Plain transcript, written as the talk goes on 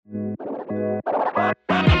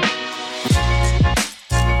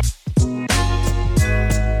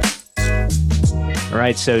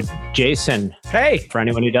right. So Jason, hey, for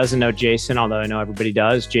anyone who doesn't know Jason, although I know everybody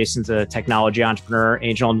does, Jason's a technology entrepreneur,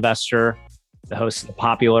 angel investor, the host of the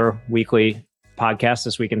popular weekly podcast,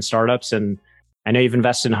 This Week in Startups. And I know you've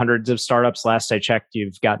invested in hundreds of startups. Last I checked,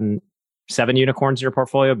 you've gotten 7 unicorns in your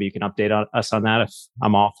portfolio, but you can update us on that if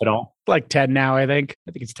I'm off at all. Like 10 now, I think.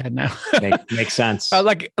 I think it's 10 now. Makes sense.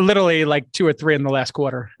 Like literally like 2 or 3 in the last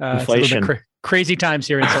quarter. Inflation. It's crazy times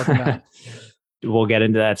here in Silicon Valley. We'll get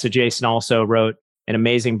into that. So Jason also wrote an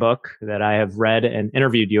amazing book that I have read and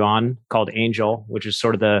interviewed you on called Angel, which is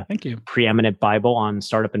sort of the preeminent Bible on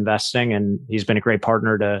startup investing. And he's been a great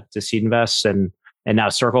partner to Seed Invest and now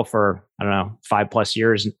Circle for, 5+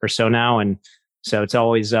 years or so now. And so it's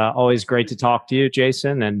always great to talk to you,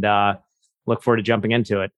 Jason, and look forward to jumping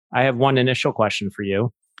into it. I have one initial question for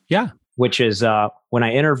you. Yeah. Which is when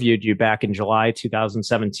I interviewed you back in July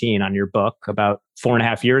 2017 on your book about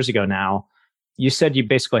 4.5 years ago now, you said you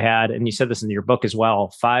basically had, and you said this in your book as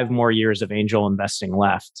well, 5 more years of angel investing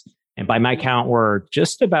left. And by my count, we're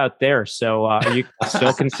just about there. So are you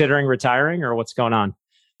still considering retiring or what's going on?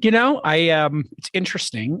 It's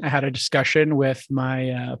interesting. I had a discussion with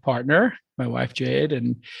my partner, my wife, Jade,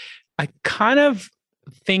 and I kind of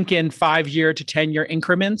think in 5-year to 10-year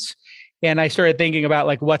increments. And I started thinking about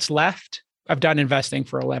like what's left. I've done investing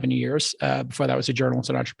for 11 years. Before that, I was a journalist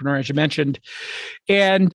and entrepreneur, as you mentioned.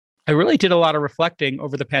 And I really did a lot of reflecting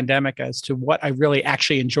over the pandemic as to what I really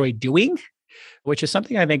actually enjoy doing, which is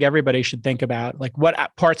something I think everybody should think about. Like what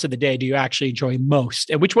parts of the day do you actually enjoy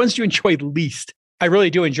most and which ones do you enjoy least? I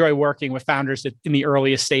really do enjoy working with founders in the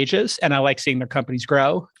earliest stages, and I like seeing their companies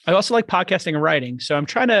grow. I also like podcasting and writing. So I'm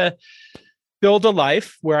trying to build a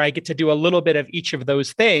life where I get to do a little bit of each of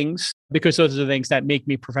those things because those are the things that make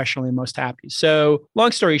me professionally most happy. So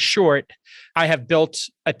long story short, I have built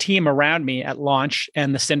a team around me at Launch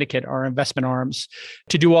and the Syndicate, our investment arms,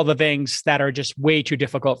 to do all the things that are just way too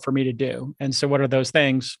difficult for me to do. And so what are those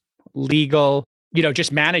things? Legal,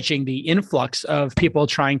 just managing the influx of people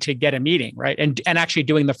trying to get a meeting, right? And actually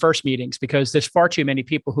doing the first meetings because there's far too many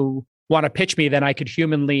people who want to pitch me than I could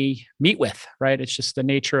humanly meet with, right? It's just the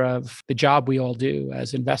nature of the job we all do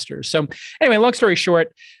as investors. So anyway, long story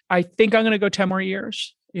short, I think I'm going to go 10 more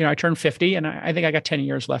years. I turned 50 and I think I got 10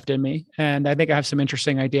 years left in me. And I think I have some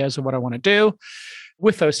interesting ideas of what I want to do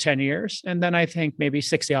with those 10 years. And then I think maybe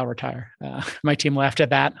 60, I'll retire. My team laughed at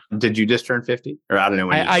that. Did you just turn 50? Or I don't know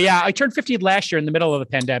when I turned 50 last year in the middle of the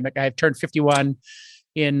pandemic. I turned 51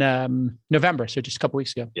 in November. So just a couple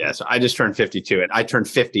weeks ago. Yeah. So I just turned 52 and I turned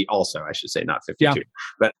 50 also, I should say, not 52. Yeah.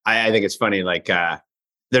 But I think it's funny. Like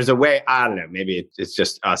there's a way, I don't know, maybe it's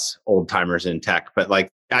just us old timers in tech, but like,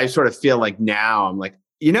 I sort of feel like now I'm like,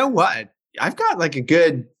 you know what? I've got like a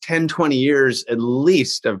good 10, 20 years at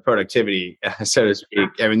least of productivity, so to speak.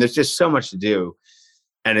 I mean, there's just so much to do.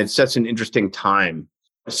 And it's such an interesting time.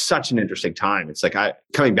 Such an interesting time. It's like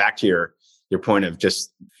coming back to your point of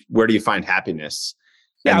just where do you find happiness?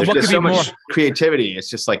 Yeah, and there's just so much creativity. It's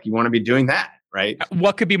just like you want to be doing that, right?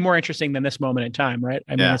 What could be more interesting than this moment in time, right?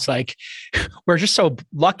 I mean, It's like we're just so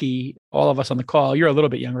lucky, all of us on the call. You're a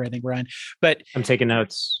little bit younger, I think, Brian. But I'm taking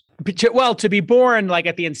notes. To be born like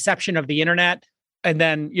at the inception of the internet, and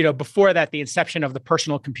then, before that, the inception of the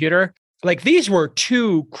personal computer, like these were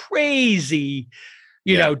 2 crazy,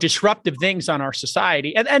 disruptive things on our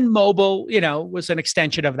society. And mobile, was an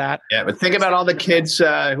extension of that. Yeah. But think about all the kids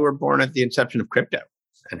who were born at the inception of crypto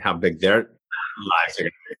and how big their lives are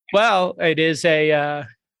going to be. Well,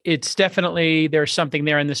 it's definitely, there's something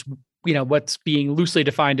there in this, what's being loosely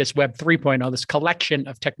defined as Web 3.0, this collection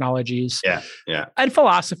of technologies and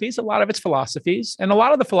philosophies. A lot of it's philosophies. And a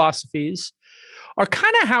lot of the philosophies are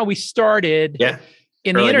kind of how we started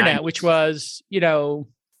in the internet, 90s. Which was, do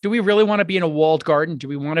we really want to be in a walled garden? Do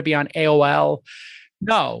we want to be on AOL?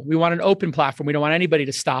 No, we want an open platform. We don't want anybody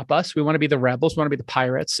to stop us. We want to be the rebels. We want to be the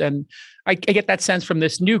pirates. And I get that sense from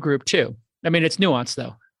this new group too. I mean, it's nuanced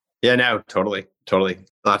though. Yeah, no, totally.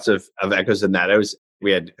 Lots of echoes in that.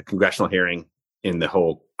 We had a congressional hearing in the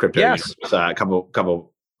whole crypto yes. a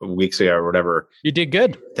couple of weeks ago or whatever. You did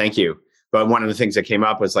good. Thank you. But one of the things that came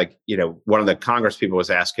up was like, one of the Congress people was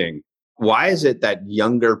asking, why is it that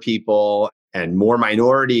younger people and more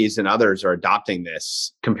minorities and others are adopting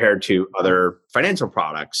this compared to other financial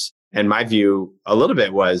products? And my view a little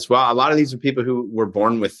bit was, well, a lot of these are people who were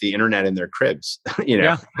born with the internet in their cribs, I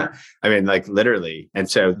mean, like literally. And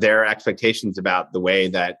so their expectations about the way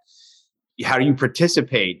that how do you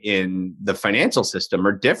participate in the financial system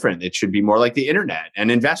are different. It should be more like the internet and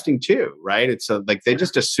investing too, right? It's like they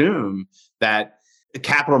just assume that the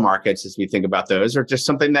capital markets, as we think about those, are just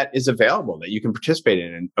something that is available that you can participate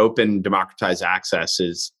in, and open democratized access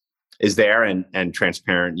is is there, and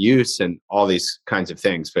transparent use and all these kinds of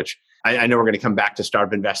things, which I know we're going to come back to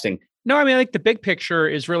startup investing. No, I mean, I think the big picture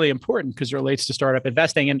is really important because it relates to startup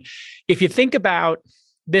investing. And if you think about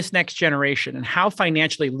this next generation and how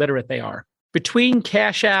financially literate they are, between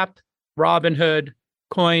Cash App, Robinhood,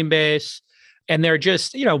 Coinbase, and they're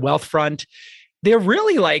just, Wealthfront, they're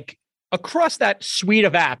really like across that suite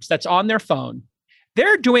of apps that's on their phone,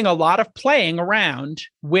 they're doing a lot of playing around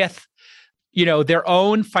with, their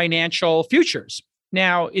own financial futures.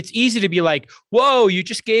 Now, it's easy to be like, whoa, you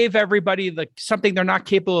just gave everybody something they're not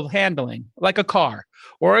capable of handling, like a car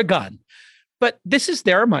or a gun. But this is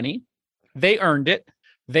their money. They earned it.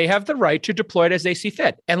 They have the right to deploy it as they see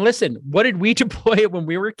fit. And listen, what did we deploy it when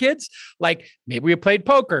we were kids? Like maybe we played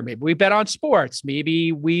poker, maybe we bet on sports,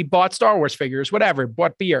 maybe we bought Star Wars figures, whatever,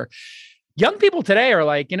 bought beer. Young people today are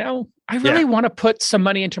like, I really want to put some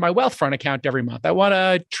money into my Wealthfront account every month. I want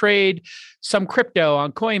to trade some crypto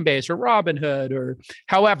on Coinbase or Robinhood or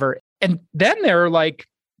however. And then they're like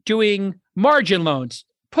doing margin loans,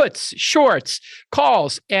 puts, shorts,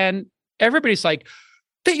 calls. And everybody's like,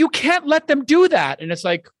 that you can't let them do that. And it's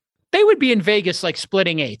like, they would be in Vegas, like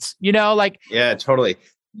splitting eights, Yeah, totally.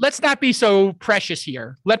 Let's not be so precious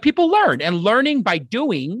here. Let people learn, and learning by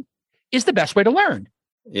doing is the best way to learn.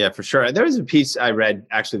 Yeah, for sure. There was a piece I read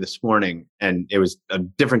actually this morning, and it was a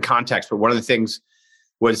different context, but one of the things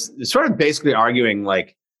was sort of basically arguing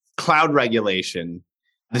like cloud regulation.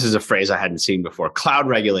 This is a phrase I hadn't seen before. Cloud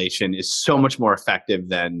regulation is so much more effective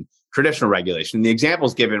than traditional regulation. The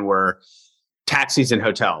examples given were taxis and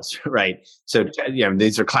hotels, right? So,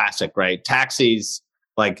 these are classic, right? Taxis,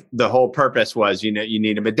 like the whole purpose was, you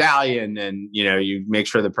need a medallion and, you make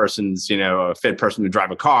sure the person's, a fit person to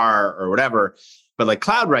drive a car or whatever. But like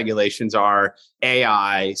cloud regulations are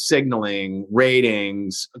AI, signaling,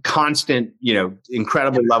 ratings, constant,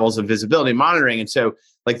 incredible levels of visibility and monitoring. And so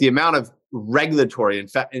like the amount of regulatory, in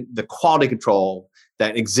fact, the quality control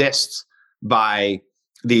that exists by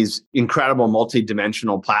these incredible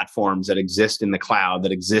multi-dimensional platforms that exist in the cloud,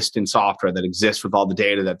 that exist in software, that exist with all the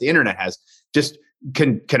data that the internet has, just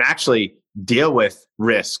can actually deal with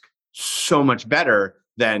risk so much better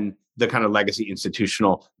than the kind of legacy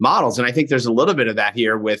institutional models. And I think there's a little bit of that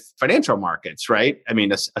here with financial markets, right? I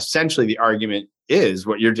mean, essentially the argument is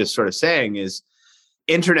what you're just sort of saying is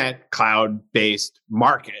internet cloud-based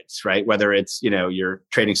markets, right? Whether it's, you're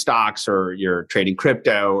trading stocks or you're trading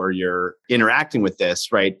crypto or you're interacting with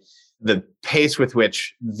this, right? The pace with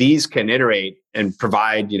which these can iterate and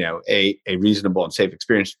provide, a reasonable and safe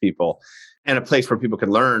experience to people and a place where people can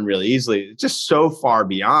learn really easily, it's just so far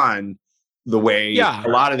beyond the way a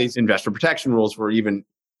lot of these investor protection rules were even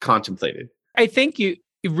contemplated. I think it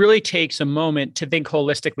really takes a moment to think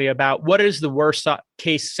holistically about what is the worst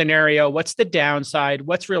case scenario, what's the downside,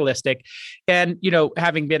 what's realistic. And,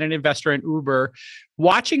 having been an investor in Uber,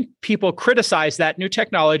 watching people criticize that new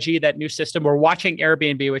technology, that new system, or watching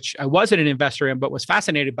Airbnb, which I wasn't an investor in, but was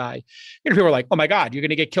fascinated by, people were like, oh my God, you're going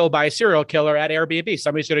to get killed by a serial killer at Airbnb.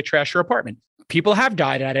 Somebody's going to trash your apartment. People have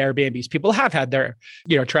died at Airbnbs. People have had their,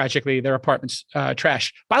 tragically, their apartments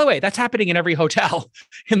trashed. By the way, that's happening in every hotel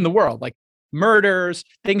in the world. Like murders,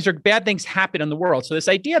 bad things happen in the world. So this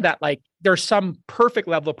idea that like there's some perfect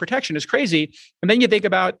level of protection is crazy. And then you think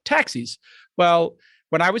about taxis. Well,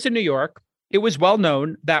 when I was in New York, it was well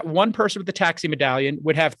known that one person with a taxi medallion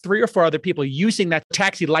would have 3 or 4 other people using that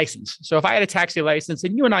taxi license. So if I had a taxi license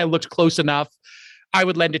and you and I looked close enough, I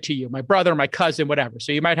would lend it to you, my brother, my cousin, whatever.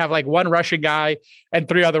 So you might have like one Russian guy and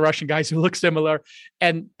 3 other Russian guys who look similar,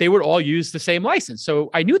 and they would all use the same license. So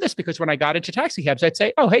I knew this because when I got into taxi cabs, I'd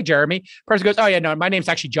say, oh, hey, Jeremy. Person goes, oh, yeah, no, my name's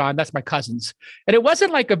actually John. That's my cousin's. And it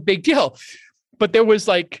wasn't like a big deal, but there was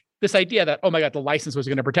like this idea that, oh my God, the license was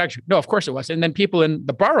going to protect you. No, of course it wasn't. And then people in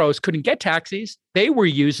the boroughs couldn't get taxis. They were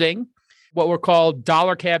using what were called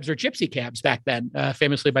dollar cabs or gypsy cabs back then,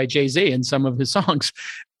 famously by Jay-Z in some of his songs.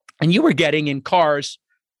 And you were getting in cars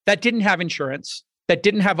that didn't have insurance, that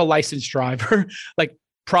didn't have a licensed driver, like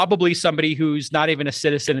probably somebody who's not even a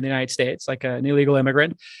citizen in the United States, like an illegal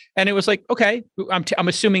immigrant. And it was like, okay, I'm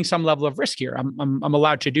assuming some level of risk here. I'm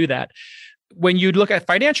allowed to do that. When you look at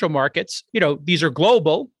financial markets, these are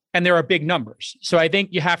global and there are big numbers. So I think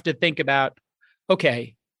you have to think about,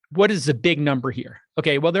 okay, what is the big number here?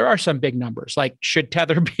 Okay, well, there are some big numbers. Like, should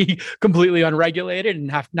Tether be completely unregulated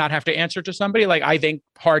and not have to answer to somebody? Like, I think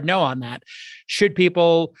hard no on that. Should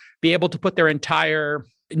people be able to put their entire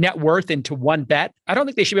net worth into one bet? I don't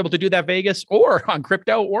think they should be able to do that Vegas or on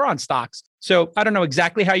crypto or on stocks. So I don't know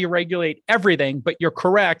exactly how you regulate everything, but you're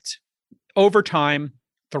correct. Over time,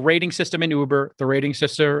 the rating system in Uber, the rating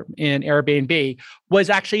system in Airbnb was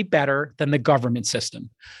actually better than the government system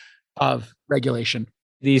of regulation.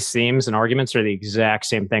 These themes and arguments are the exact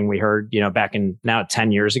same thing we heard, back in now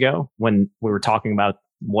 10 years ago when we were talking about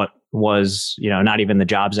what was, not even the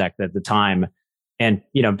Jobs Act at the time. And,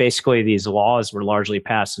 basically these laws were largely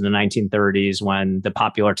passed in the 1930s when the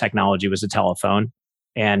popular technology was a telephone.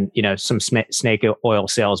 And, some snake oil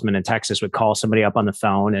salesman in Texas would call somebody up on the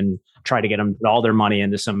phone and try to get them all their money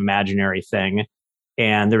into some imaginary thing.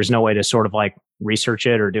 And there was no way to sort of like research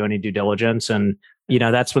it or do any due diligence. And,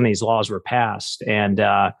 that's when these laws were passed. And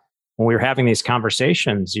when we were having these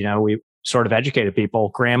conversations, we sort of educated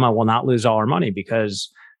people, grandma will not lose all her money because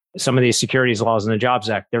some of these securities laws in the Jobs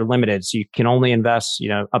Act, they're limited. So you can only invest,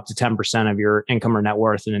 up to 10% of your income or net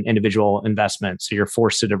worth in an individual investment. So you're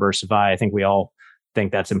forced to diversify. I think we all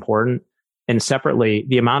think that's important. And separately,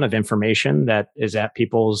 the amount of information that is at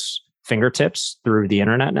people's fingertips through the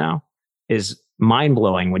internet now is mind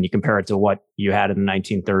blowing when you compare it to what you had in the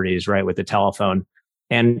 1930s, right? With the telephone.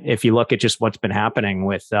 And if you look at just what's been happening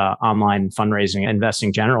with online fundraising,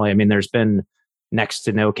 investing generally, I mean, there's been next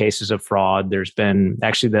to no cases of fraud. There's been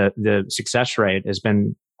actually the success rate has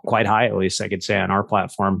been quite high, at least I could say on our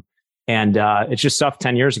platform. And it's just stuff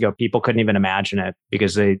 10 years ago, people couldn't even imagine it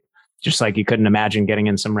because just like you couldn't imagine getting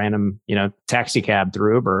in some random, taxi cab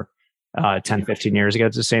through Uber 10, 15 years ago.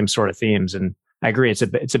 It's the same sort of themes. And I agree,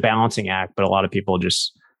 it's a balancing act, but a lot of people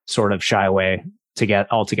just sort of shy away to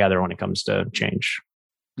get all together when it comes to change.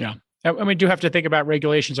 Yeah. And we do have to think about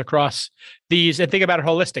regulations across these and think about it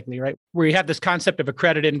holistically, right? Where you have this concept of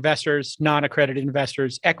accredited investors, non-accredited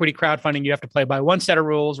investors, equity crowdfunding, you have to play by one set of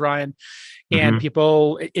rules, Ryan. And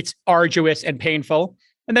people, it's arduous and painful.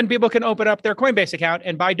 And then people can open up their Coinbase account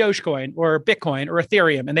and buy Dogecoin or Bitcoin or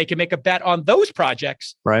Ethereum, and they can make a bet on those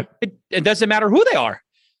projects. Right. It doesn't matter who they are.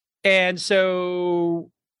 And so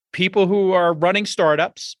people who are running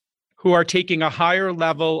startups, who are taking a higher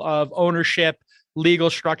level of ownership, legal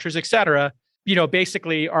structures, et cetera,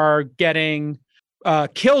 basically are getting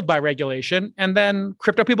killed by regulation. And then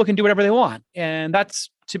crypto people can do whatever they want. And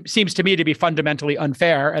seems to me to be fundamentally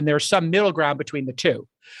unfair. And there's some middle ground between the two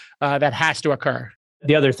that has to occur.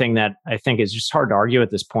 The other thing that I think is just hard to argue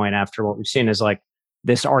at this point after what we've seen is like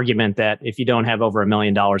this argument that if you don't have over $1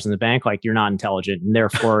 million in the bank, like you're not intelligent and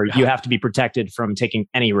therefore you have to be protected from taking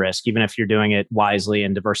any risk, even if you're doing it wisely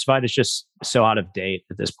and diversified. It's just so out of date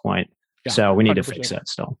at this point. Yeah, so we need 100%. To fix that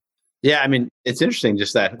still. Yeah. I mean, it's interesting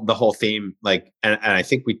just that the whole theme, like, and I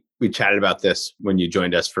think we chatted about this when you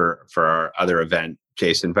joined us for our other event,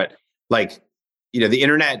 Jason, but like, the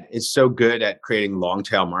internet is so good at creating long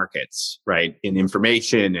tail markets, right? In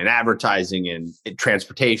information and advertising and in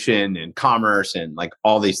transportation and commerce and like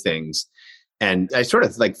all these things. And I sort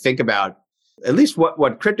of like think about at least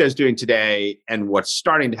what crypto is doing today and what's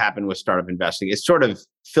starting to happen with startup investing. It's sort of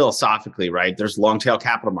philosophically, right? There's long tail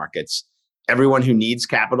capital markets. Everyone who needs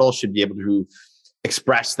capital should be able to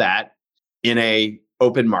express that in a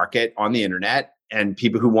open market on the internet. And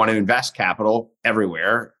people who want to invest capital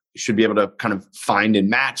everywhere should be able to kind of find and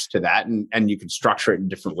match to that. And you can structure it in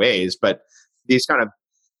different ways. But these kind of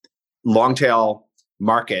long tail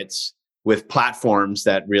markets with platforms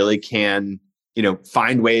that really can,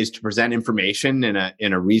 find ways to present information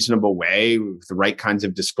in a reasonable way with the right kinds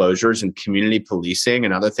of disclosures and community policing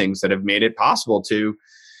and other things that have made it possible to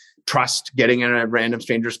trust getting in a random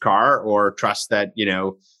stranger's car or trust that,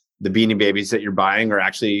 the Beanie Babies that you're buying are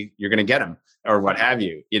actually, you're going to get them or what have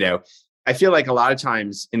you, I feel like a lot of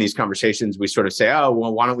times in these conversations, we sort of say, oh,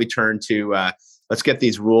 well, why don't we turn to, let's get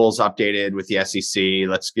these rules updated with the SEC.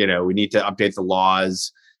 Let's, we need to update the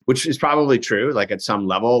laws, which is probably true. Like at some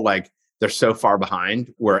level, like they're so far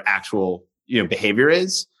behind where actual, behavior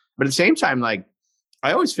is. But at the same time, like,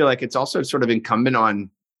 I always feel like it's also sort of incumbent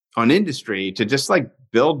on industry to just like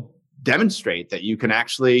demonstrate that you can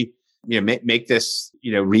actually, make this,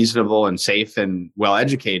 reasonable and safe and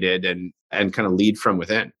well-educated and kind of lead from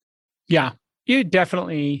within. Yeah, you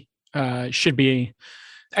definitely should be.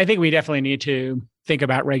 I think we definitely need to think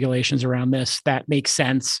about regulations around this that make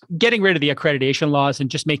sense. Getting rid of the accreditation laws and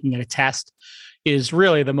just making it a test is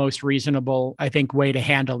really the most reasonable, I think, way to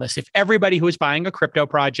handle this. If everybody who is buying a crypto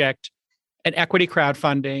project, an equity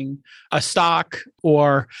crowdfunding, a stock,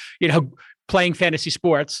 or playing fantasy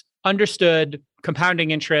sports, understood compounding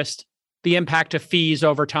interest, the impact of fees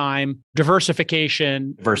over time,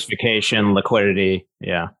 diversification, liquidity.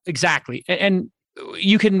 Yeah, exactly. And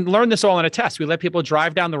you can learn this all in a test. We let people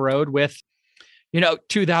drive down the road with,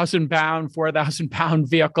 2,000 pound, 4,000 pound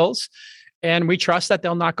vehicles. And we trust that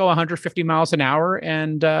they'll not go 150 miles an hour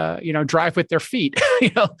and, drive with their feet,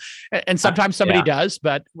 and sometimes somebody does,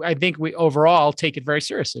 but I think we overall take it very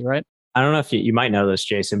seriously, right? I don't know if you might know this,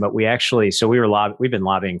 Jason, but we've been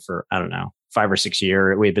lobbying for, I don't know,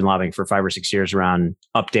 we had been lobbying for 5 or 6 years around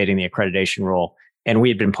updating the accreditation rule. And we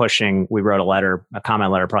had been pushing, we wrote a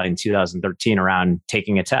comment letter probably in 2013 around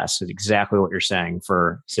taking a test. It's exactly what you're saying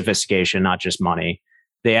for sophistication, not just money.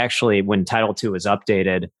 They actually, when Title II was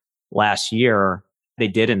updated last year, they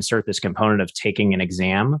did insert this component of taking an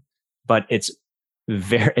exam, but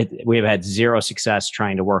we have had zero success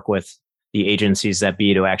trying to work with the agencies that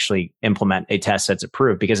be to actually implement a test that's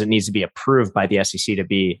approved, because it needs to be approved by the SEC to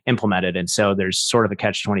be implemented. And so there's sort of a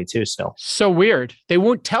catch-22 still. So weird. They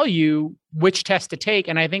won't tell you which test to take.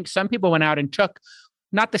 And I think some people went out and took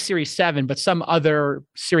not the Series 7, but some other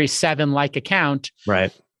Series 7-like account.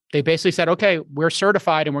 Right. They basically said, okay, we're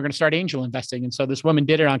certified and we're going to start angel investing. And so this woman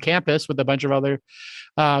did it on campus with a bunch of other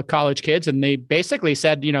college kids. And they basically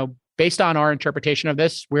said, based on our interpretation of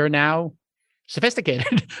this, we're now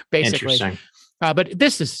sophisticated, basically. Interesting. But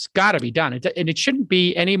this has got to be done. And it shouldn't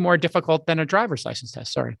be any more difficult than a driver's license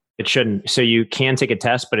test. Sorry. It shouldn't. So you can take a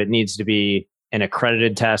test, but it needs to be an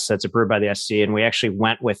accredited test that's approved by the SEC. And we actually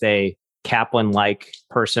went with a Kaplan-like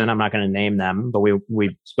person. I'm not going to name them, but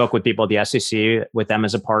we spoke with people at the SEC with them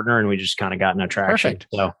as a partner, and we just kind of got no traction. Perfect.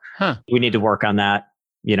 So we need to work on that,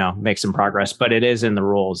 make some progress, but it is in the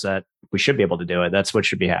rules that we should be able to do it. That's what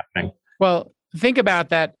should be happening. Well, think about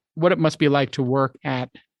that, what it must be like to work at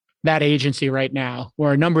that agency right now,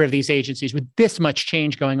 or a number of these agencies with this much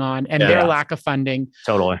change going on and their lack of funding.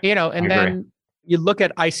 Totally. And then you look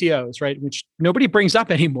at ICOs, right, which nobody brings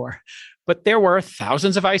up anymore, but there were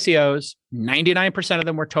thousands of ICOs. 99% of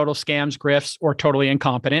them were total scams, grifts, or totally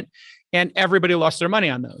incompetent. And everybody lost their money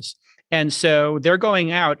on those. And so they're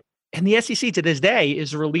going out, and the SEC to this day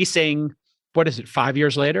is releasing, 5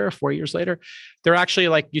 years later, 4 years later, they're actually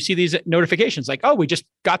like, you see these notifications like, oh, we just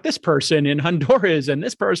got this person in Honduras and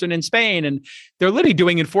this person in Spain. And they're literally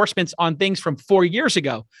doing enforcements on things from 4 years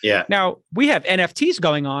ago. Yeah. Now we have NFTs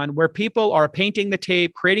going on where people are painting the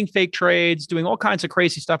tape, creating fake trades, doing all kinds of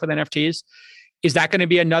crazy stuff with NFTs. Is that going to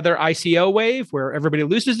be another ICO wave where everybody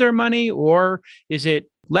loses their money, or is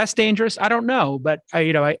it less dangerous? I don't know. But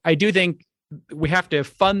I do think we have to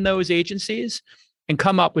fund those agencies and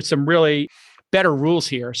come up with some really better rules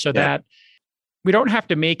here so that we don't have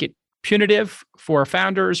to make it punitive for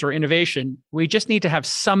founders or innovation. We just need to have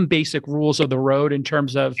some basic rules of the road in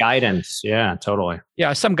terms of guidance. Yeah, totally.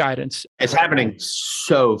 Yeah, some guidance. It's happening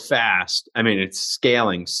so fast. I mean, it's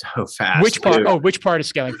scaling so fast. Which part? Oh, which part is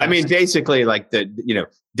scaling fast? I mean, basically like the,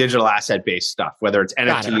 digital asset-based stuff, whether it's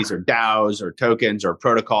NFTs or DAOs or tokens or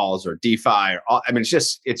protocols or DeFi or all, I mean,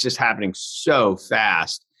 it's just happening so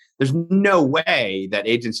fast. There's no way that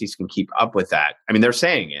agencies can keep up with that. I mean, they're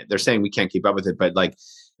saying it. They're saying we can't keep up with it, but like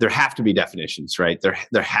there have to be definitions, right?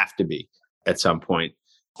 There have to be at some point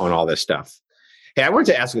on all this stuff. Hey, I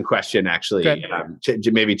wanted to ask a question actually,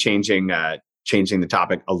 maybe changing the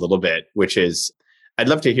topic a little bit, which is I'd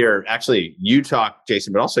love to hear actually you talk,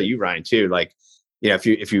 Jason, but also you, Ryan, too. Like,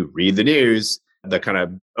 if you read the news, the kind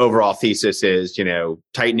of overall thesis is,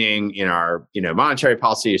 tightening in our, monetary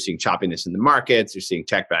policy. You're seeing choppiness in the markets. You're seeing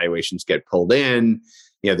tech valuations get pulled in.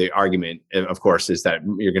 The argument, of course, is that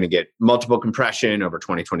you're going to get multiple compression over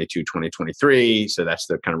 2022, 2023. So that's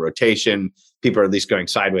the kind of rotation. People are at least going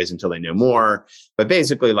sideways until they know more. But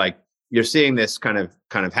basically, like you're seeing this kind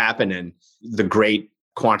of happen, and the great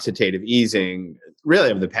quantitative easing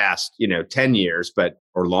really of the past, 10 years,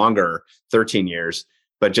 or longer, 13 years.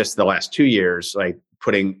 But just the last 2 years, like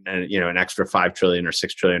putting an extra 5 trillion or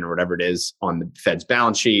 6 trillion or whatever it is on the Fed's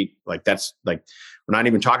balance sheet, like that's like, we're not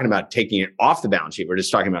even talking about taking it off the balance sheet. We're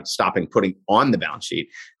just talking about stopping putting on the balance sheet.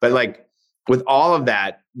 But like with all of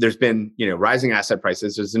that, there's been, rising asset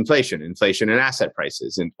prices. There's inflation in asset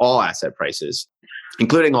prices, and all asset prices,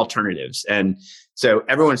 including alternatives. And so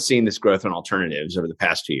everyone's seen this growth in alternatives over the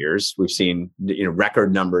past 2 years. We've seen,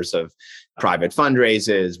 record numbers of private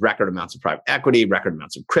fundraisers, record amounts of private equity, record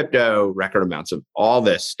amounts of crypto, record amounts of all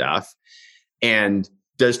this stuff. And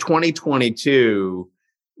does 2022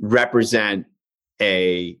 represent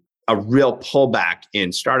a real pullback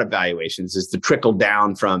in startup valuations? Is the trickle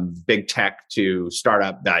down from big tech to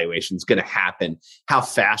startup valuations going to happen? How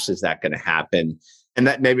fast is that going to happen? And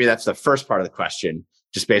that's the first part of the question,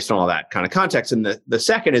 just based on all that kind of context. And the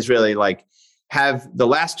second is really like, have the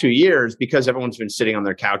last 2 years, because everyone's been sitting on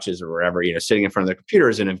their couches or wherever, sitting in front of their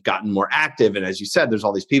computers and have gotten more active. And as you said, there's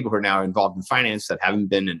all these people who are now involved in finance that haven't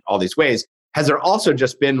been in all these ways. Has there also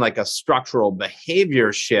just been like a structural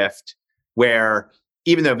behavior shift where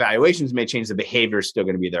even though valuations may change, the behavior is still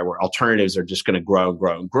going to be there, where alternatives are just going to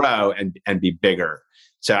grow and be bigger?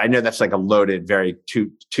 So I know that's like a loaded,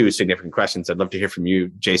 two significant questions. I'd love to hear from you,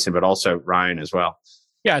 Jason, but also Ryan as well.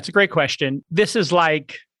 Yeah, it's a great question. This is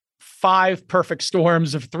like 5 perfect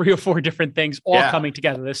storms of 3 or 4 different things all coming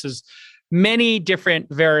together. This is many different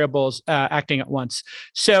variables acting at once.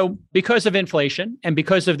 So because of inflation and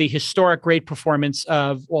because of the historic great performance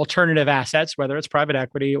of alternative assets, whether it's private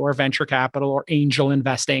equity or venture capital or angel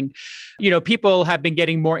investing, people have been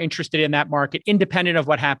getting more interested in that market independent of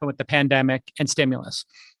what happened with the pandemic and stimulus.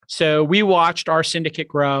 So we watched our syndicate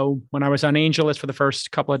grow when I was on AngelList for the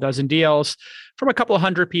first couple of dozen deals from a couple of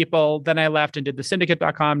hundred people. Then I left and did the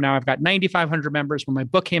syndicate.com. Now I've got 9,500 members. When my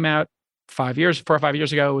book came out 4 or 5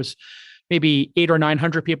 years ago, it was maybe 800 or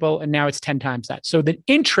 900 people, and now it's 10 times that. So the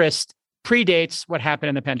interest predates what happened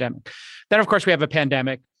in the pandemic. Then, of course, we have a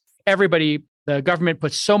pandemic. The government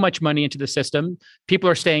puts so much money into the system. People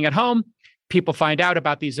are staying at home. People find out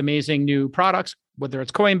about these amazing new products, whether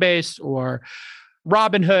it's Coinbase or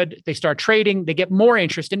Robinhood. They start trading. They get more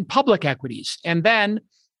interest in public equities. And then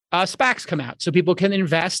SPACs come out. So people can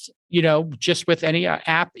invest, just with any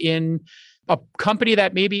app in a company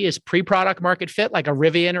that maybe is pre-product market fit, like a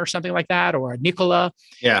Rivian or something like that, or a Nikola.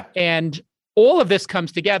 Yeah. And all of this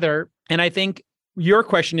comes together. And I think your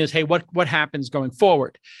question is, hey, what happens going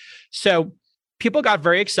forward? So people got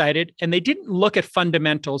very excited and they didn't look at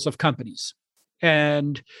fundamentals of companies.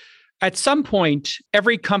 And at some point,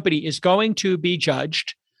 every company is going to be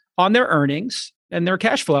judged on their earnings and their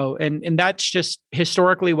cash flow. And that's just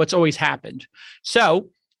historically what's always happened. So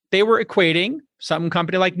they were equating some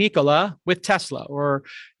company like Nikola with Tesla, or,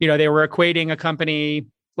 they were equating a company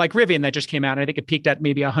like Rivian that just came out. I think it peaked at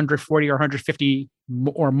maybe 140 or 150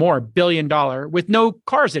 or more $billion with no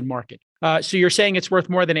cars in market. So you're saying it's worth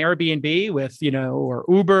more than Airbnb with, or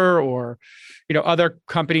Uber or, other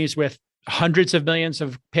companies with hundreds of millions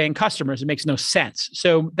of paying customers. It makes no sense.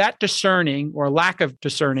 So that discerning or lack of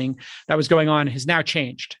discerning that was going on has now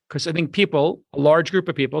changed, because I think a large group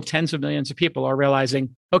of people, tens of millions of people, are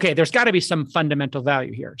realizing, okay, there's got to be some fundamental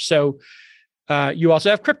value here. So you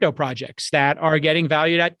also have crypto projects that are getting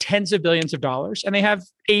valued at tens of billions of dollars, and they have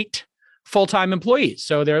 8 full-time employees.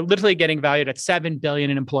 So they're literally getting valued at $7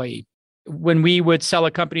 billion an employee. When we would sell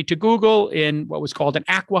a company to Google in what was called an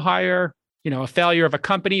acqui-hire, a failure of a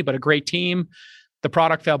company, but a great team. The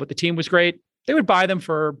product failed, but the team was great. They would buy them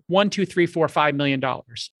for $1, $2, $3, $4, $5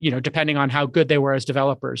 million, depending on how good they were as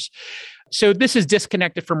developers. So this is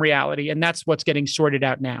disconnected from reality, and that's what's getting sorted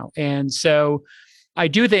out now. And so I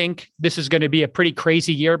do think this is going to be a pretty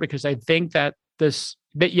crazy year, because I think that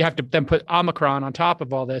you have to then put Omicron on top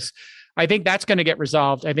of all this. I think that's going to get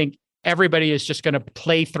resolved. I think everybody is just going to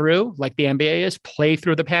play through, like the NBA play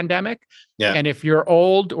through the pandemic. Yeah. And if you're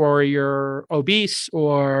old or you're obese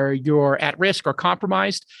or you're at risk or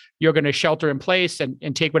compromised, you're going to shelter in place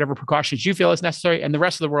and take whatever precautions you feel is necessary. And the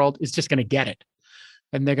rest of the world is just going to get it.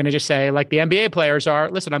 And they're going to just say, like the NBA players are,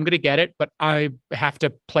 listen, I'm going to get it, but I have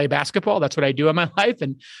to play basketball. That's what I do in my life.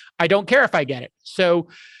 And I don't care if I get it. So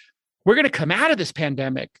we're going to come out of this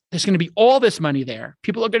pandemic. There's going to be all this money there.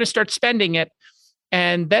 People are going to start spending it.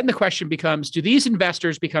 And then the question becomes, do these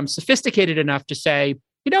investors become sophisticated enough to say,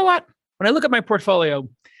 you know what, when I look at my portfolio,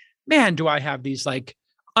 man, do I have these like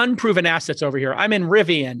unproven assets over here? I'm in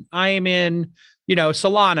Rivian. I'm in,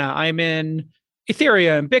 Solana. I'm in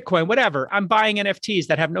Ethereum, Bitcoin, whatever. I'm buying NFTs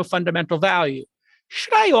that have no fundamental value.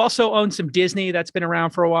 Should I also own some Disney that's been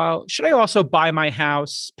around for a while? Should I also buy my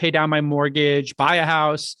house, pay down my mortgage, buy a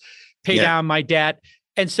house, pay down my debt?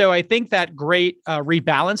 And so I think that great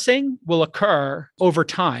rebalancing will occur over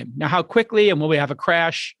time. Now, how quickly and will we have a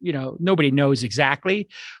crash? Nobody knows exactly.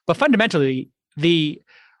 But fundamentally, the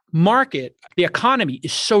market, the economy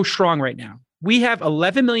is so strong right now. We have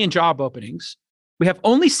 11 million job openings. We have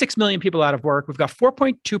only 6 million people out of work. We've got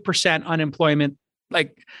 4.2% unemployment.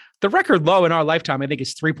 Like the record low in our lifetime, I think,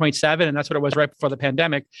 is 3.7. And that's what it was right before the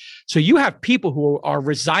pandemic. So you have people who are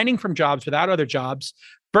resigning from jobs without other jobs.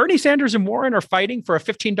 Bernie Sanders and Warren are fighting for a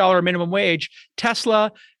 $15 minimum wage.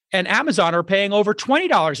 Tesla and Amazon are paying over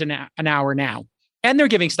 $20 an hour now. And they're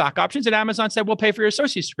giving stock options. And Amazon said, we'll pay for your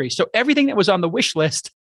associate's degree. So everything that was on the wish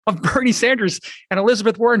list of Bernie Sanders and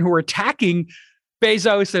Elizabeth Warren, who were attacking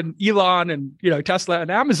Bezos and Elon and Tesla and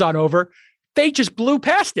Amazon over, they just blew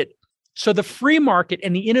past it. So the free market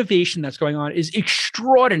and the innovation that's going on is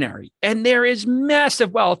extraordinary. And there is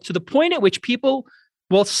massive wealth to the point at which people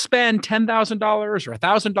will spend $10,000 or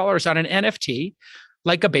 $1,000 on an NFT,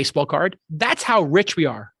 like a baseball card. That's how rich we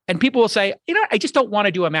are. And people will say, I just don't want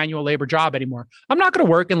to do a manual labor job anymore. I'm not going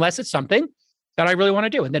to work unless it's something that I really want to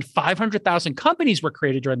do. And then 500,000 companies were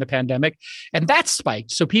created during the pandemic, and that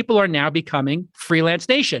spiked. So people are now becoming freelance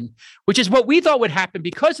nation, which is what we thought would happen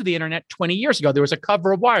because of the internet 20 years ago. There was a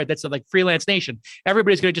cover of Wired that said like freelance nation.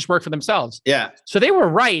 Everybody's going to just work for themselves. Yeah. So they were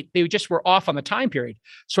right. They just were off on the time period.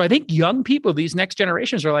 So I think young people, these next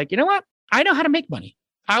generations are like, you know what? I know how to make money.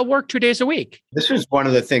 I'll work 2 days a week. This was one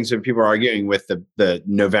of the things that people are arguing with the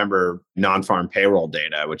November non-farm payroll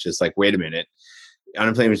data, which is like, wait a minute,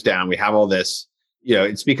 unemployment's down. We have all this,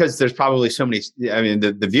 it's because there's probably so many,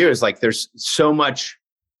 the view is like, there's so much,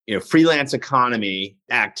 freelance economy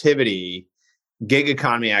activity, gig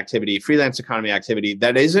economy activity, freelance economy activity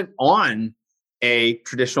that isn't on a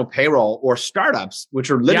traditional payroll or startups, which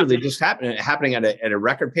are literally just happening at a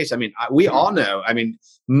record pace. We all know,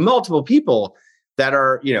 multiple people that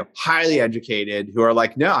are, highly educated who are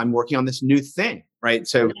like, no, I'm working on this new thing, right?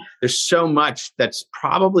 So there's so much that's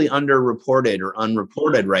probably underreported or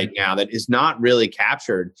unreported right now that is not really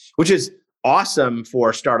captured, which is awesome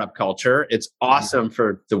for startup culture. It's awesome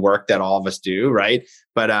for the work that all of us do, right?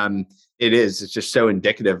 But it's just so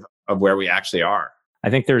indicative of where we actually are. I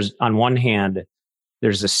think there's, on one hand,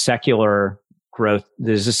 there's a secular growth,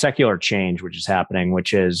 there's a secular change which is happening,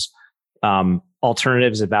 which is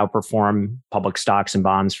alternatives have outperformed public stocks and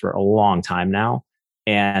bonds for a long time now,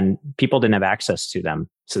 and people didn't have access to them.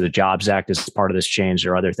 So the Jobs Act is part of this change.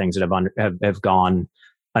 There are other things that have gone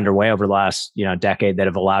underway over the last decade that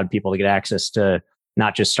have allowed people to get access to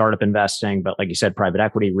not just startup investing, but like you said, private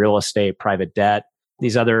equity, real estate, private debt,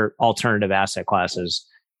 these other alternative asset classes.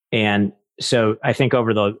 And so I think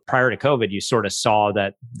prior to COVID, you sort of saw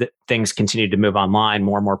that things continued to move online.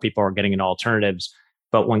 More and more people are getting into alternatives.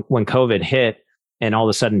 But when COVID hit and all of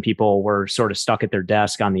a sudden people were sort of stuck at their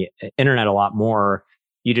desk on the internet a lot more,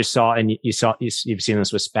 you just saw, and you've seen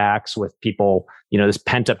this with SPACs, with people, this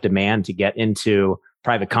pent up demand to get into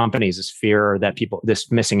private companies, this fear that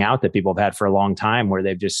this missing out that people have had for a long time, where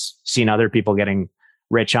they've just seen other people getting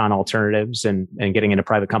rich on alternatives and getting into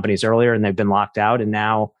private companies earlier, and they've been locked out. And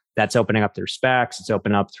now that's opening up through SPACs. It's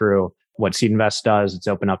opened up through what Seed Invest does. It's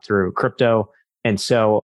opened up through crypto. And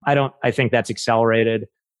so I think that's accelerated.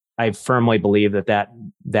 I firmly believe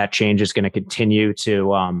that change is going to continue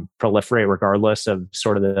to proliferate regardless of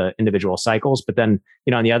sort of the individual cycles. But then,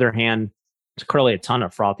 on the other hand, there's clearly a ton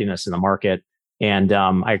of frothiness in the market. And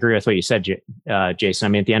I agree with what you said,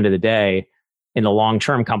 Jason. At the end of the day, in the long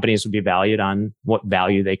term, companies would be valued on what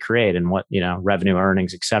value they create and what, revenue,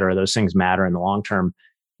 earnings, et cetera. Those things matter in the long term.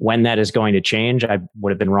 When that is going to change, I would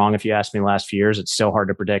have been wrong if you asked me the last few years. It's so hard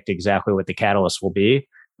to predict exactly what the catalyst will be.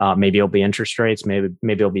 Maybe it'll be interest rates. Maybe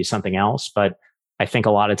it'll be something else. But I think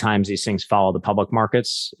a lot of times these things follow the public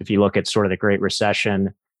markets. If you look at sort of the Great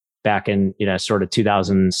Recession back in, sort of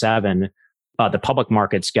 2007, the public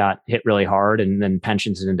markets got hit really hard, and then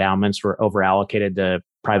pensions and endowments were over allocated to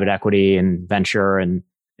private equity and venture, and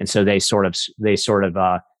so they sort of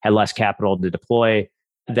had less capital to deploy.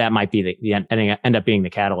 That might be end up being the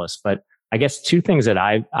catalyst. But I guess two things that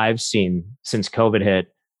I've seen since COVID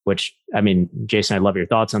hit, which, Jason, I'd love your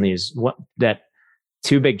thoughts on these. That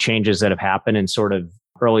two big changes that have happened in sort of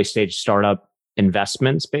early stage startup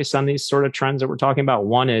investments based on these sort of trends that we're talking about.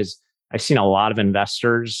 One is I've seen a lot of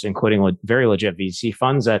investors, including very legit VC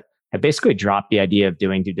funds, that have basically dropped the idea of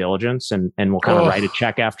doing due diligence and will kind of write a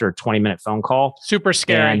check after a 20-minute phone call. Super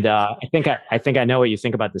scary. And I think I know what you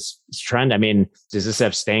think about this trend. Does this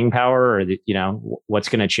have staying power, or what's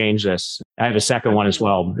going to change this? I have a second one as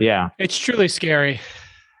well. Yeah, it's truly scary.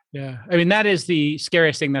 Yeah, that is the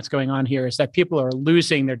scariest thing that's going on here, is that people are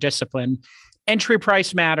losing their discipline. Entry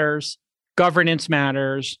price matters, governance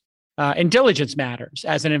matters, and diligence matters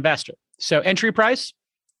as an investor. So entry price,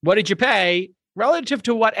 what did you pay relative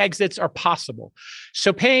to what exits are possible?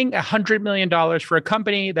 So paying $100 million for a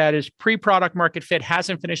company that is pre-product market fit,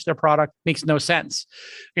 hasn't finished their product, makes no sense.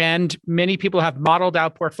 And many people have modeled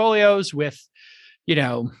out portfolios with,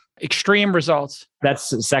 extreme results. That's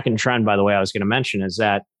the second trend, by the way, I was going to mention, is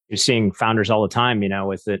that you're seeing founders all the time,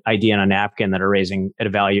 with the idea on a napkin, that are raising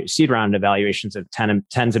seed round evaluations of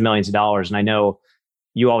tens of millions of dollars. And I know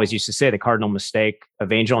you always used to say the cardinal mistake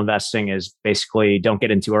of angel investing is basically don't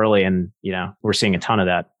get in too early. And, we're seeing a ton of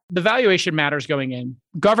that. The valuation matters going in.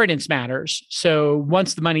 Governance matters. So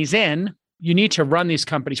once the money's in, you need to run these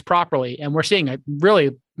companies properly. And we're seeing a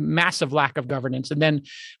really massive lack of governance. And then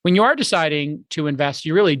when you are deciding to invest,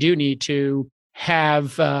 you really do need to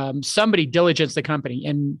have somebody diligence the company.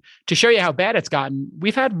 And to show you how bad it's gotten,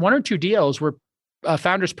 we've had one or two deals where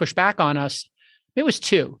founders pushed back on us. It was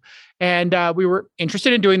two. And we were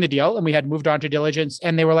interested in doing the deal, and we had moved on to diligence,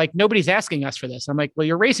 and they were like, nobody's asking us for this. I'm like, well,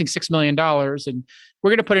 you're raising $6 million and we're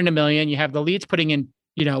going to put in $1 million. You have the leads putting in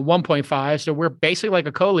 1.5. So we're basically like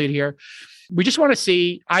a co-lead here. We just want to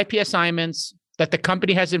see IP assignments, that the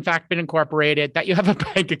company has in fact been incorporated, that you have a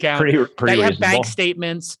bank account, pretty that you have reasonable. bank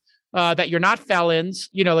statements, that you're not felons,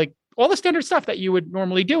 like all the standard stuff that you would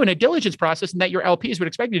normally do in a diligence process and that your LPs would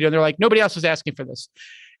expect you to do. And they're like, nobody else is asking for this.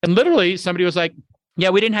 And literally somebody was like, yeah,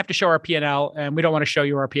 we didn't have to show our P&L and we don't want to show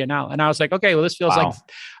you our P&L. And I was like, okay, well, this feels like,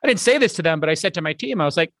 I didn't say this to them, but I said to my team, I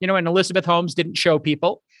was like, and Elizabeth Holmes didn't show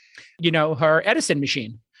people, her Edison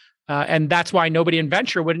machine. And that's why nobody in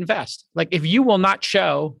venture would invest. Like, if you will not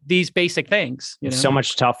show these basic things, it's so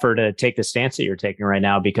much tougher to take the stance that you're taking right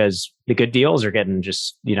now, because the good deals are getting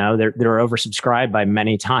just, they're oversubscribed by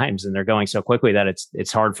many times and they're going so quickly that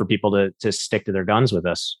it's hard for people to stick to their guns with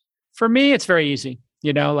us. For me, it's very easy.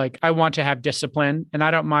 I want to have discipline and I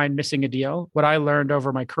don't mind missing a deal. What I learned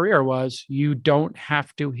over my career was you don't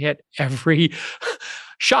have to hit every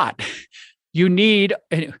shot. We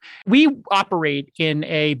operate in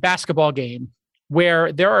a basketball game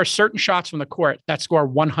where there are certain shots from the court that score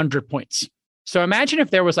 100 points. So imagine if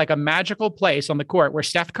there was like a magical place on the court where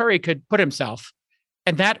Steph Curry could put himself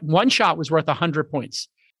and that one shot was worth 100 points.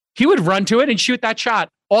 He would run to it and shoot that shot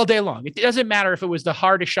all day long. It doesn't matter if it was the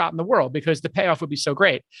hardest shot in the world because the payoff would be so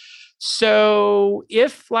great. So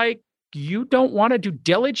if you don't want to do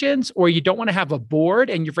diligence or you don't want to have a board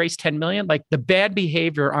and you've raised 10 million, like the bad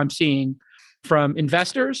behavior I'm seeing from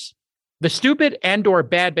investors, the stupid and or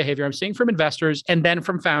bad behavior I'm seeing from investors and then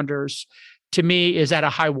from founders, to me, is at a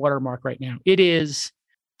high watermark right now. It is,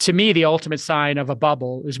 to me, the ultimate sign of a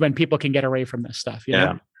bubble is when people can get away from this stuff.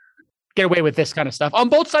 Get away with this kind of stuff on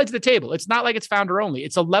both sides of the table. It's not like it's founder only.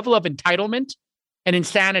 It's a level of entitlement and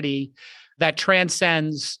insanity that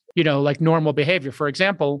transcends, like normal behavior. For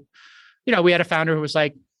example, we had a founder who was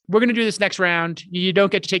like, we're going to do this next round. You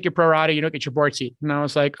don't get to take your pro rata. You don't get your board seat. And I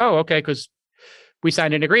was like, oh, okay. Because we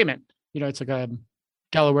signed an agreement. It's like a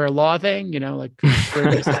Delaware law thing, like we're in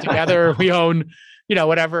this together. We own,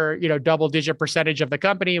 whatever, double digit percentage of the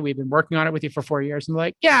company. We've been working on it with you for 4 years. And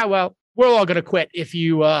like, yeah, well, we're all going to quit if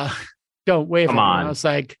you don't waive it. And I was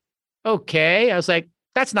like, okay. I was like,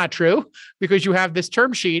 that's not true because you have this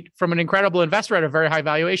term sheet from an incredible investor at a very high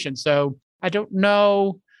valuation. So I don't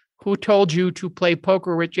know who told you to play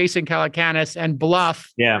poker with Jason Calacanis and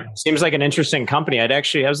bluff. Yeah. Seems like an interesting company. I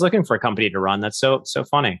was looking for a company to run. That's so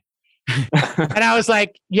funny. And I was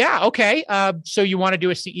like, yeah, okay. So you want to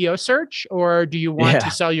do a CEO search or do you want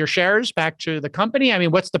to sell your shares back to the company? I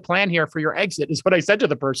mean, what's the plan here for your exit is what I said to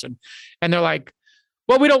the person. And they're like,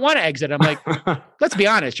 well, we don't want to exit. I'm like, let's be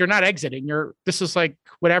honest. You're not exiting. This is like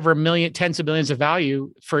whatever tens of millions of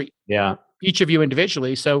value for each of you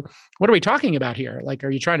individually. So what are we talking about here? Like, are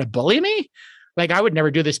you trying to bully me? Like, I would never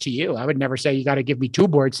do this to you. I would never say you got to give me 2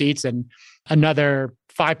 board seats and another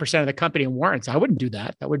 5% of the company in warrants. I wouldn't do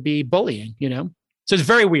that. That would be bullying, So it's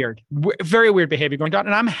very weird behavior going on.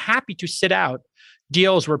 And I'm happy to sit out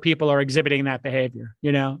deals where people are exhibiting that behavior,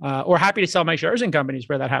 or happy to sell my shares in companies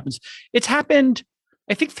where that happens. It's happened,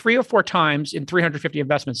 I think 3 or 4 times in 350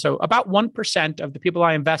 investments. So about 1% of the people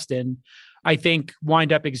I invest in, I think,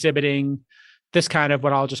 wind up exhibiting this kind of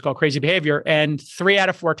what I'll just call crazy behavior. And 3 out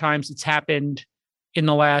of 4 times it's happened in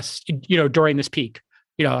the last, during this peak,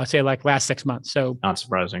 I'd say like last 6 months. So not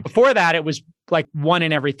surprising. Before that, it was like 1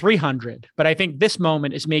 in every 300. But I think this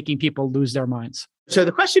moment is making people lose their minds. So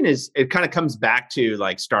the question is, it kind of comes back to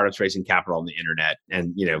like startups raising capital on the internet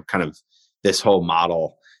and, kind of this whole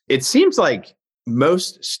model. It seems like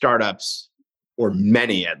most startups, or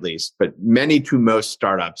many at least, but many to most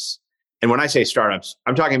startups. And when I say startups,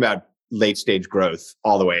 I'm talking about late stage growth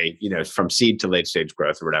all the way, from seed to late stage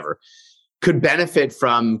growth or whatever, could benefit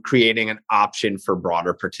from creating an option for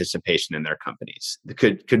broader participation in their companies.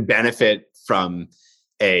 Could benefit from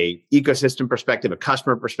a ecosystem perspective, a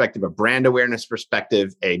customer perspective, a brand awareness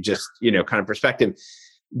perspective, a just, kind of perspective.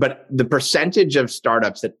 But the percentage of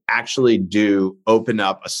startups that actually do open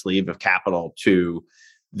up a sleeve of capital to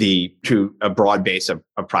a broad base of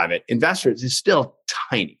private investors is still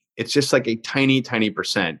tiny. It's just like a tiny, tiny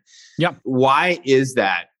percent. Yeah. Why is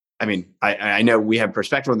that? I mean, I know we have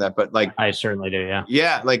perspective on that, but like, I certainly do. Yeah.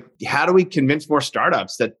 Yeah. Like, how do we convince more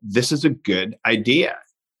startups that this is a good idea?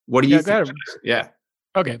 What do you think? Yeah.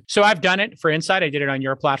 Okay. So I've done it for Insight. I did it on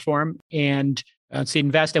your platform and Seed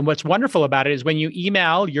Invest. And what's wonderful about it is when you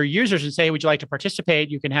email your users and say, would you like to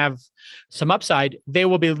participate? You can have some upside. They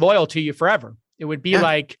will be loyal to you forever. It would be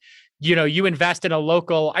like, you invest in a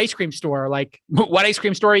local ice cream store. Like, what ice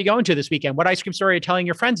cream store are you going to this weekend? What ice cream store are you telling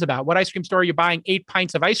your friends about? What ice cream store are you buying 8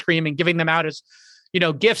 pints of ice cream and giving them out as,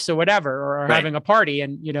 gifts or whatever, or having a party?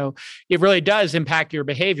 And, it really does impact your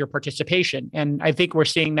behavior, participation. And I think we're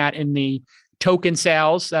seeing that in the token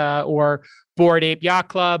sales or Bored Ape Yacht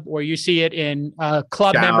Club, or you see it in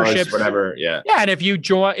club memberships, whatever. Yeah. Yeah. And if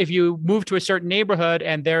you move to a certain neighborhood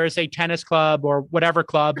and there is a tennis club or whatever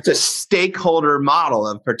club, it's a stakeholder model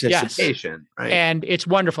of participation, yes. Right? And it's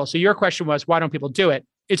wonderful. So your question was, why don't people do it?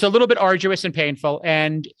 It's a little bit arduous and painful,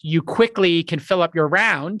 and you quickly can fill up your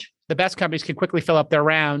round. The best companies can quickly fill up their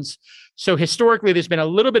rounds. So historically, there's been a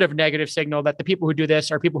little bit of negative signal that the people who do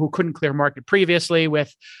this are people who couldn't clear market previously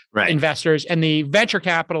with investors. And the venture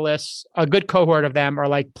capitalists, a good cohort of them, are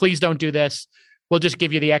like, please don't do this. We'll just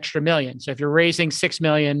give you the extra million. So if you're raising 6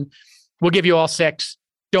 million, we'll give you all 6.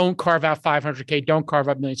 Don't carve out 500K. Don't carve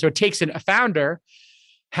out 1 million. So it takes a founder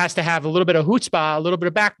has to have a little bit of chutzpah, a little bit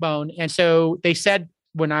of backbone. And so they said,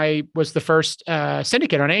 when I was the first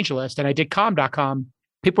syndicate on AngelList and I did calm.com,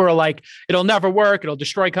 people were like, it'll never work. It'll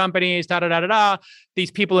destroy companies, da, da, da, da, da.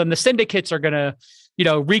 These people in the syndicates are going to,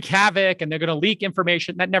 wreak havoc and they're going to leak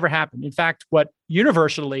information. That never happened. In fact, what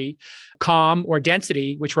universally Calm or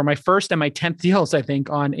Density, which were my first and my 10th deals, I think,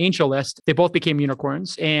 on AngelList, they both became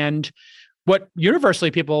unicorns. And what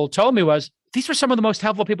universally people told me was, these were some of the most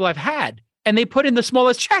helpful people I've had. And they put in the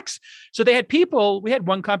smallest checks. So they had people, we had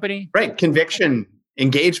one company. Right. Conviction,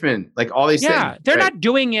 engagement, like all these things. Yeah, they're not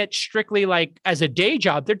doing it strictly like as a day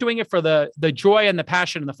job. They're doing it for the joy and the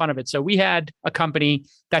passion and the fun of it. So we had a company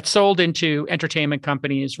that sold into entertainment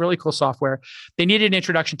companies, really cool software. They needed an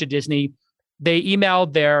introduction to Disney. They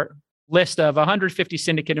emailed their list of 150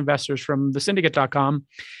 syndicate investors from thesyndicate.com.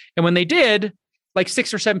 And when they did, like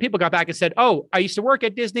 6 or 7 people got back and said, oh, I used to work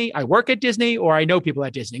at Disney, I work at Disney, or I know people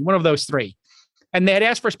at Disney, one of those 3. And they had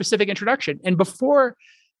asked for a specific introduction. And before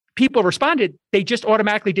people responded, they just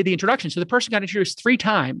automatically did the introduction. So the person got introduced 3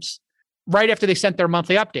 times right after they sent their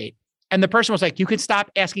monthly update. And the person was like, you can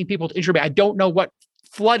stop asking people to introduce me. I don't know what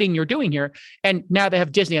flooding you're doing here. And now they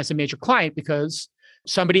have Disney as a major client because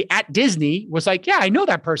somebody at Disney was like, yeah, I know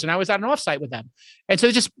that person. I was at an offsite with them. And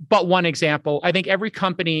so just but one example. I think every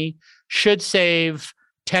company should save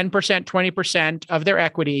 10%, 20% of their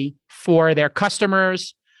equity for their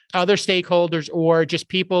customers, other stakeholders, or just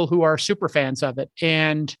people who are super fans of it.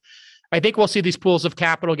 And I think we'll see these pools of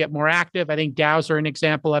capital get more active. I think DAOs are an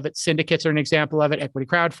example of it. Syndicates are an example of it, equity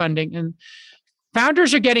crowdfunding, and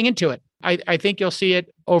founders are getting into it. I think you'll see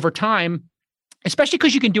it over time, especially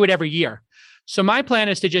because you can do it every year. So my plan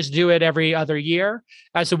is to just do it every other year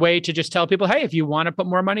as a way to just tell people, hey, if you want to put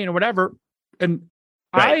more money in or whatever. And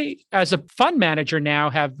I, as a fund manager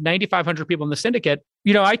now, have 9,500 people in the syndicate.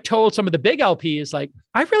 I told some of the big LPs, like,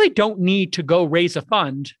 I really don't need to go raise a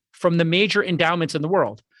fund from the major endowments in the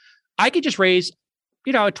world. I could just raise,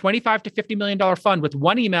 a $25 to $50 million fund with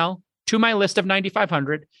one email to my list of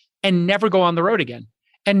 9,500 and never go on the road again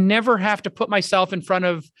and never have to put myself in front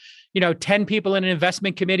of, 10 people in an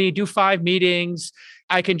investment committee, do 5 meetings.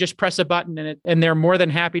 I can just press a button and they're more than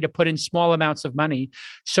happy to put in small amounts of money.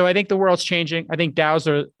 So I think the world's changing. I think DAOs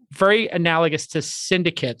are very analogous to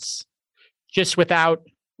syndicates, just without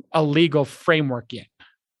a legal framework yet.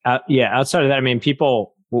 Outside of that, I mean,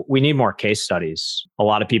 we need more case studies. A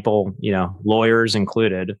lot of people, lawyers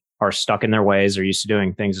included, are stuck in their ways. They're used to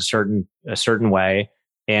doing things a certain way.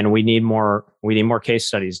 And we need more case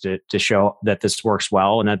studies to show that this works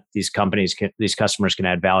well and that these customers can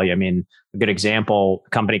add value. I mean, a good example, a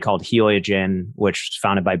company called Heliogen, which was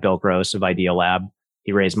founded by Bill Gross of Idea Lab.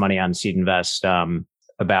 He raised money on Seed Invest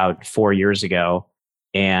about 4 years ago,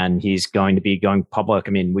 and he's going to be going public.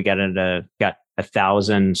 I mean, we got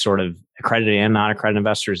 1,000 sort of accredited and non-accredited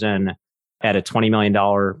investors in at a $20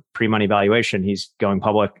 million pre-money valuation. He's going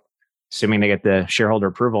public, assuming they get the shareholder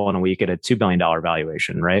approval in a week, at a $2 billion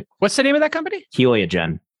valuation, right? What's the name of that company?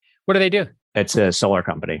 Heliogen. What do they do? It's a solar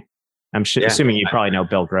company. I'm assuming you probably know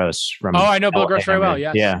Bill Gross from. Oh, I know Bill Gross very well.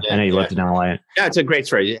 Yes. Yeah, I know you lived in LA. Yeah, it's a great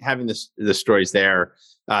story. Having the stories there.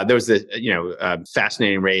 There was this,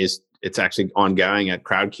 fascinating raise. It's actually ongoing at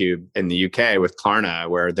Crowdcube in the UK with Klarna,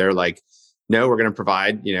 where they're like, no, we're going to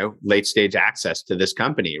provide, late stage access to this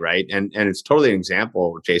company, right? And it's totally an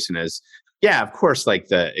example, Jason, is, yeah, of course, like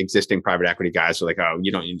the existing private equity guys are like, oh,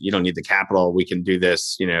 you don't need the capital. We can do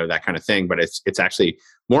this, that kind of thing. But it's actually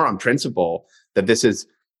more on principle that this is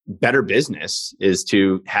better business, is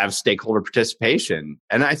to have stakeholder participation.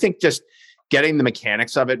 And I think just getting the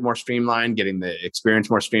mechanics of it more streamlined, getting the experience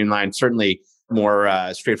more streamlined, certainly more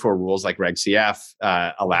straightforward rules like Reg CF,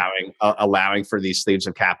 allowing for these sleeves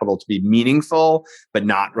of capital to be meaningful, but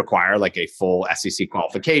not require like a full SEC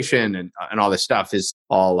qualification and all this stuff is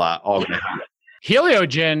all going to happen.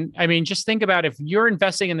 Heliogen, I mean, just think about if you're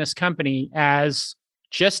investing in this company as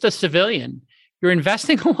just a civilian you're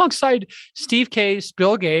investing alongside Steve Case,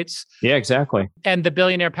 Bill Gates. Yeah, exactly. And the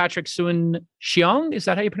billionaire Patrick Soon-Shiong. Is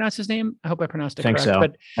that how you pronounce his name? I hope I pronounced it correct. So.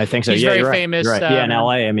 But I think so. He's very famous. Right. Yeah, in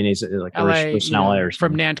LA. I mean, he's like a rich person in LA or something.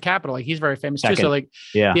 From Nant Capital. Like, he's very famous too. So like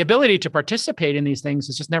the ability to participate in these things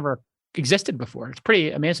has just never existed before. It's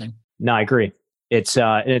pretty amazing. No, I agree. It's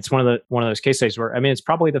one of those case studies where, I mean, it's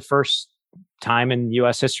probably the first time in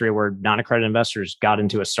U.S. history where non-accredited investors got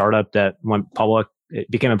into a startup that went public. It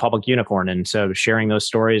became a public unicorn. And so sharing those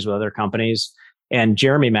stories with other companies. And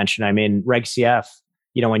Jeremy mentioned, I mean, Reg CF,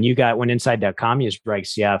 when Inside.com used Reg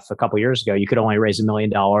CF a couple of years ago, you could only raise $1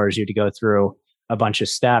 million. You had to go through a bunch of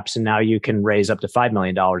steps, and now you can raise up to $5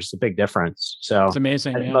 million. It's a big difference. So it's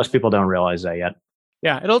amazing. Yeah. Most people don't realize that yet.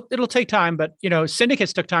 Yeah, it'll take time, but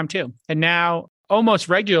syndicates took time too. And now almost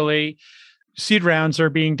regularly, seed rounds are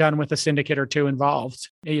being done with a syndicate or two involved.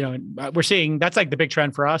 We're seeing that's like the big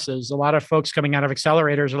trend for us is a lot of folks coming out of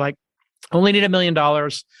accelerators are like, only need $1 million.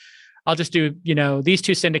 I'll just do, these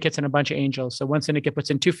two syndicates and a bunch of angels. So one syndicate puts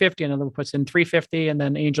in 250, another puts in 350, and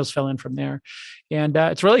then angels fill in from there. And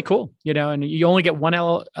it's really cool, and you only get one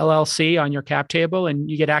LLC on your cap table, and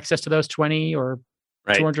you get access to those 20 or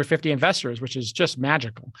 250 investors, which is just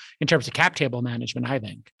magical in terms of cap table management, I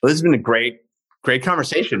think. Well, this has been a great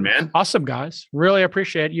conversation, man. Awesome, guys. Really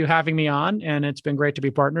appreciate you having me on. And it's been great to be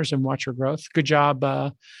partners and watch your growth. Good job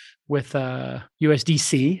with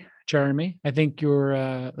USDC, Jeremy. I think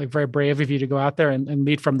you're very brave of you to go out there and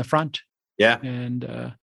lead from the front. Yeah.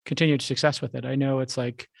 And continued success with it. I know it's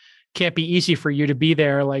can't be easy for you to be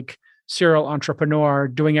there like serial entrepreneur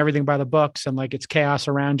doing everything by the books and it's chaos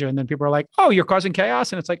around you. And then people are like, oh, you're causing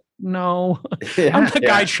chaos. And it's like, no, I'm the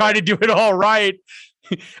guy trying to do it all right.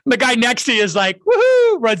 The guy next to you is like,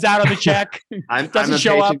 woohoo, runs out on the check. I'm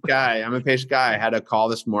a patient guy. I had a call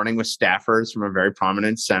this morning with staffers from a very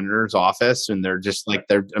prominent senator's office. And they're just like,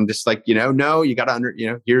 I'm just like, no, you got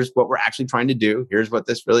to here's what we're actually trying to do. Here's what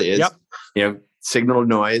this really is. Yep. Signal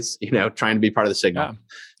noise, trying to be part of the signal. Yeah.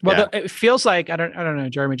 Well, it feels like, I don't know,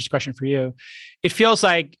 Jeremy, just a question for you. It feels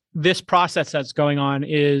like this process that's going on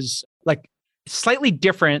is slightly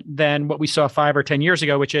different than what we saw 5 or 10 years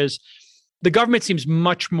ago, which is the government seems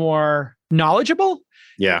much more knowledgeable.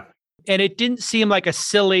 Yeah. And it didn't seem like a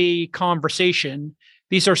silly conversation.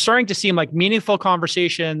 These are starting to seem like meaningful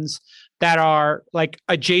conversations that are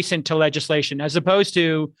adjacent to legislation, as opposed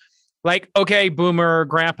to okay, boomer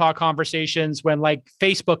grandpa conversations when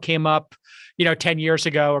Facebook came up, 10 years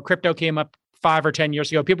ago, or crypto came up 5 or 10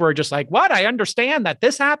 years ago. People were just like, what? I understand that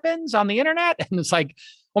this happens on the internet. And it's like,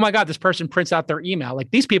 oh my God, this person prints out their email.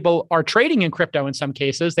 These people are trading in crypto in some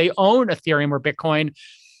cases. They own Ethereum or Bitcoin.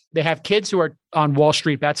 They have kids who are on Wall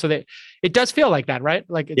Street bets. So it does feel like that, right?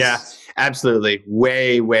 Yeah, absolutely.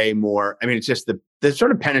 Way, way more. I mean, it's just the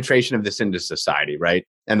sort of penetration of this into society, right?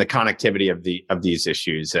 And the connectivity of these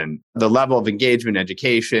issues and the level of engagement,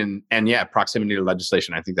 education, and proximity to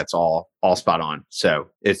legislation. I think that's all spot on. So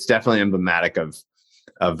it's definitely emblematic of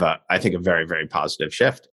I think a very, very positive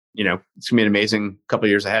shift. It's going to be an amazing couple of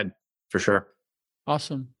years ahead for sure.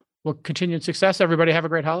 Awesome. Well, continued success, everybody. Have a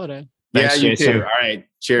great holiday. Thanks, you too. All right.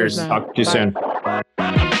 Cheers. Talk to you soon.